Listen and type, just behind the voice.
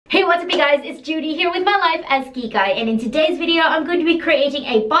What's up you guys, it's Judy here with my life as Kikay, and in today's video I'm going to be creating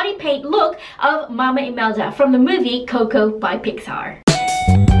a body paint look of Mama Imelda from the movie Coco by Pixar.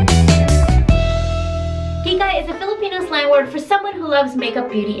 Kikay is a Filipino slang word for someone who loves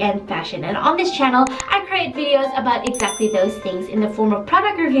makeup, beauty, and fashion. And on this channel, I create videos about exactly those things in the form of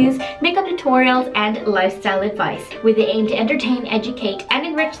product reviews, makeup tutorials, and lifestyle advice, with the aim to entertain, educate, and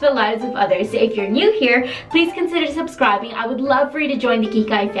enrich the lives of others. So if you're new here, please consider subscribing. I would love for you to join the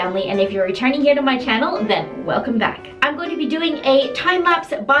Kikay family, and if you're returning here to my channel, then welcome back. I'm going to be doing a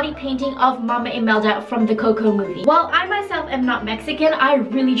time-lapse body painting of Mama Imelda from the Coco movie. While I myself am not Mexican, I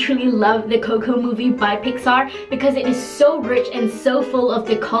really truly love the Coco movie by Pixar because it is so rich and so full of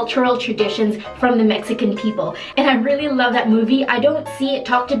the cultural traditions from the Mexican people. And I really love that movie. I don't see it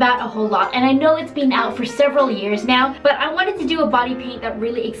talked about a whole lot, and I know it's been out for several years now, but I wanted to do a body paint that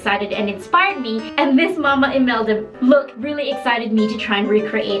really excited and inspired me, and this Mama Imelda look really excited me to try and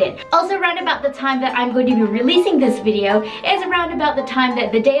recreate it. Also, around about the time that I'm going to be releasing this video is around about the time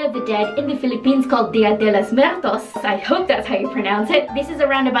that the Day of the Dead in the Philippines, called Dia de los Muertos, I hope that's how you pronounce it. This is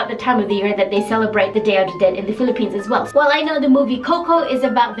around about the time of the year that they celebrate the Day of the Dead in the Philippines as well. While I know the movie Coco is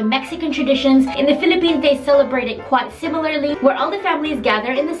about the Mexican traditions, in the Philippines they celebrate it quite similarly, where all the families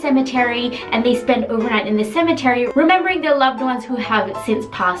gather in the cemetery and they spend overnight in the cemetery remembering their loved ones who have since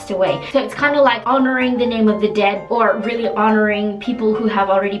passed away. So it's kind of like honoring the name of the dead, or really honoring people who have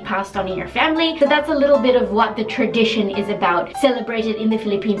already passed on in your family. So that's a little bit of what the tradition is about, celebrated in the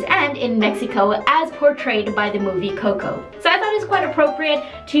Philippines and in Mexico as portrayed by the movie Coco. So I thought it was quite appropriate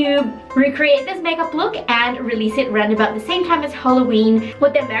to recreate this makeup look and release it around about the same time as Halloween,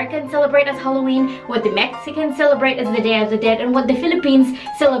 what the Americans celebrate as Halloween, what the Mexicans celebrate as the Day of the Dead, and what the Philippines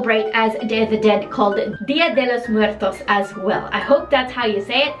celebrate as Day of the Dead, called Dia de los Muertos as well. I hope that's how you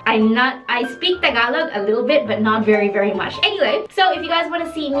say it. I speak Tagalog a little bit, but not very much. Anyway, so if you guys want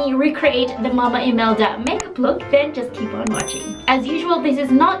to see me recreate the Mama Imelda makeup look, then just keep on watching. As usual, this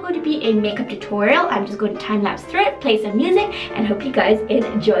is not going to be a makeup tutorial. I'm just going to time-lapse through it, play some music, and hope you guys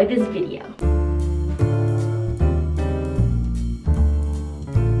enjoy this video.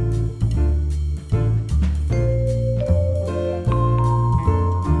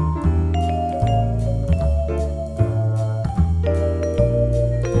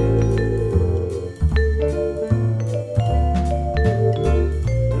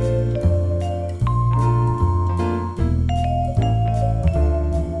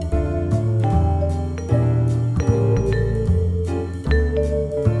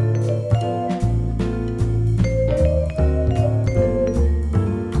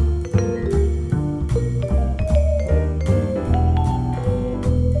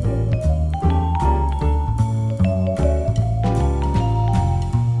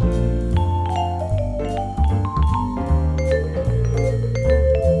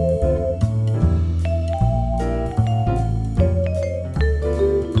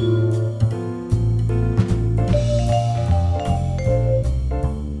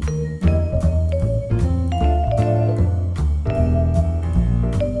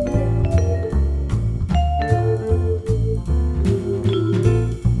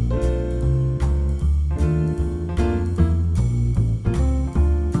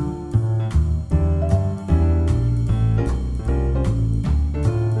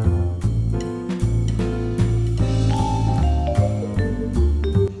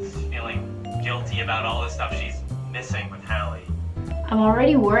 About all the stuff she's missing with Hallie. I'm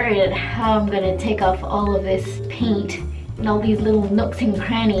already worried how I'm gonna take off all of this paint and all these little nooks and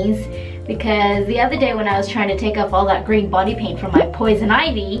crannies, because the other day when I was trying to take off all that green body paint from my poison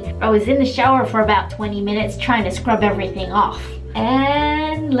ivy, I was in the shower for about 20 minutes trying to scrub everything off.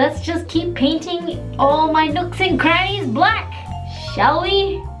 And let's just keep painting all my nooks and crannies black, shall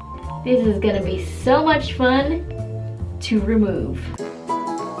we? This is gonna be so much fun to remove.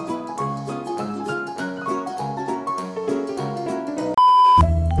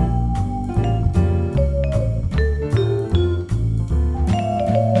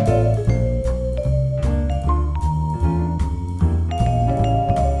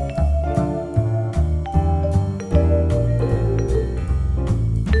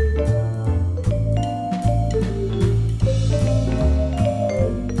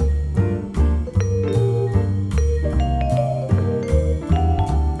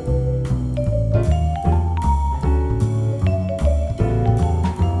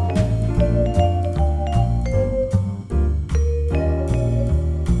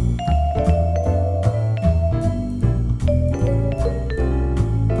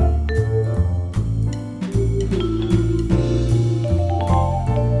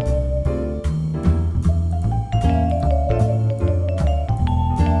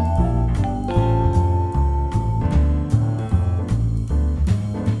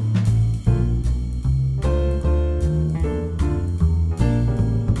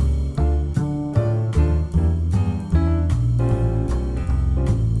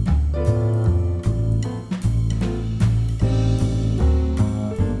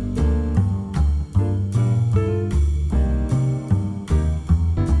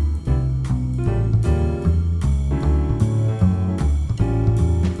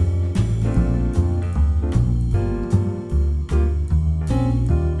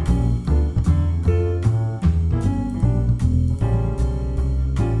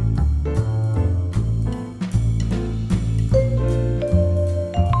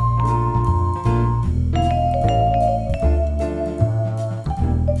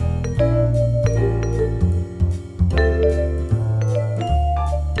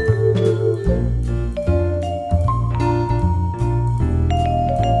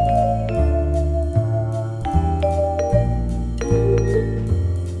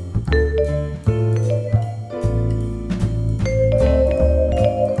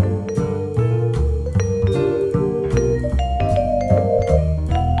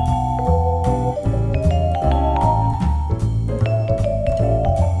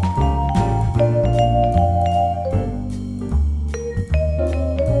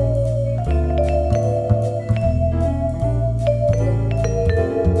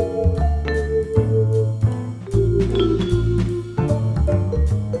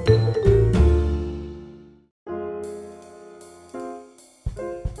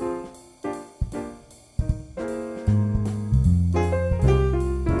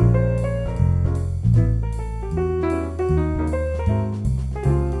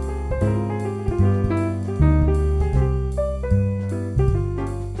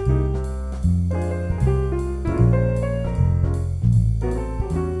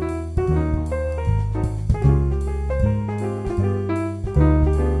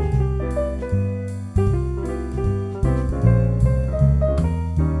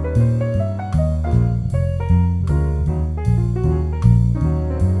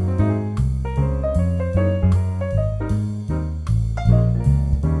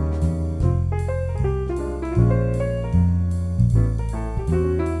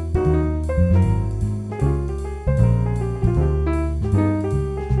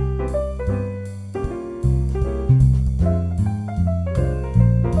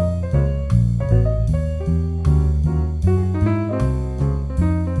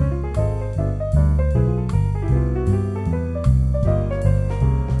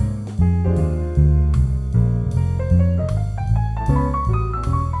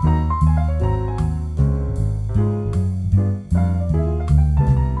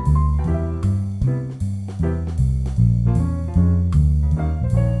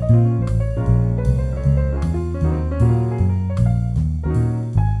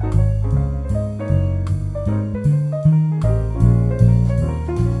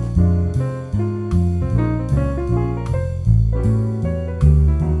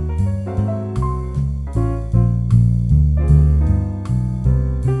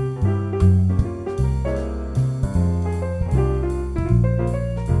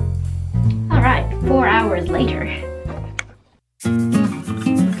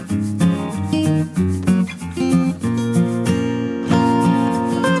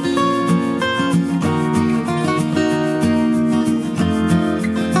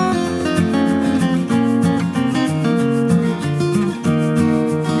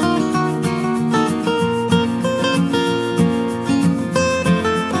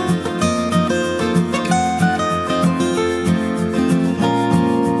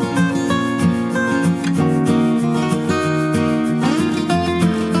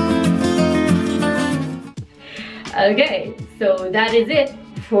 Okay, so that is it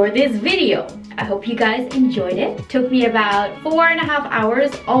for this video. I hope you guys enjoyed it. Took me about 4.5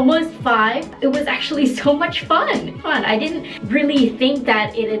 hours, almost 5. It was actually so much fun. I didn't really think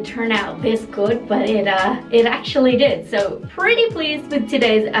that it'd turn out this good, but it actually did. So pretty pleased with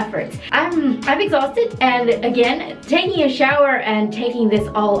today's efforts. I'm exhausted, and again, taking a shower and taking this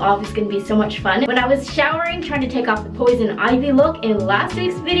all off is gonna be so much fun. When I was showering, trying to take off the poison ivy look in last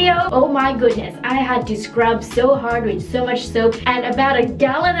week's video, oh my goodness, I had to scrub so hard with so much soap, and about a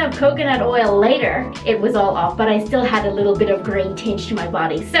gallon of coconut oil later, it was all off, but I still had a little bit of gray tinge to my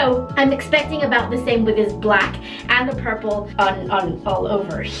body. So I'm expecting about the same with this black and the purple on all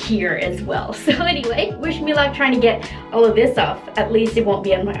over here as well. So anyway, wish me luck trying to get all of this off. At least it won't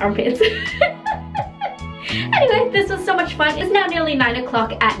be on my armpits. Anyway, this was so much fun. It's now nearly 9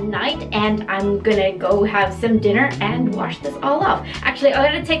 o'clock at night, and I'm gonna go have some dinner and wash this all off. Actually,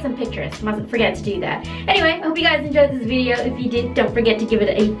 I gotta take some pictures. Mustn't forget to do that. Anyway, I hope you guys enjoyed this video. If you did, don't forget to give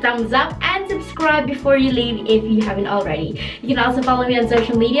it a thumbs up and subscribe before you leave if you haven't already. You can also follow me on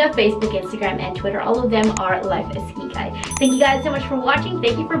social media, Facebook, Instagram, and Twitter. All of them are lifeaskikay. Thank you guys so much for watching.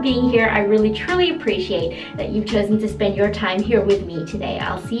 Thank you for being here. I really, truly appreciate that you've chosen to spend your time here with me today.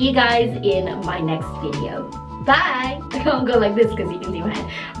 I'll see you guys in my next video. Bye! I won't go like this because you can see my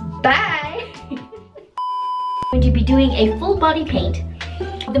hand. Bye! I'm going to be doing a full body paint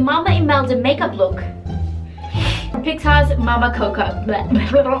of the Mama Imelda makeup look for Pixar's Mama Coco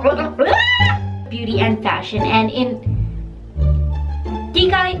beauty and fashion, and in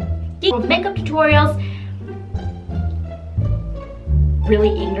Kikay makeup tutorials.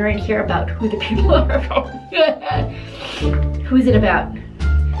 Really ignorant here about who the people are about. Who's it about?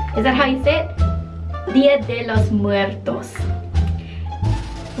 Is that how you say it? Dia de los Muertos.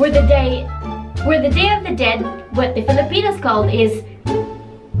 Where the Day of the Dead, what the Filipinos call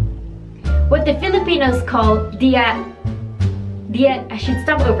Dia, I should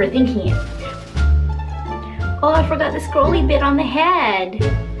stop overthinking it. Oh, I forgot the scrolly bit on the head.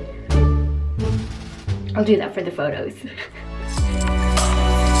 I'll do that for the photos.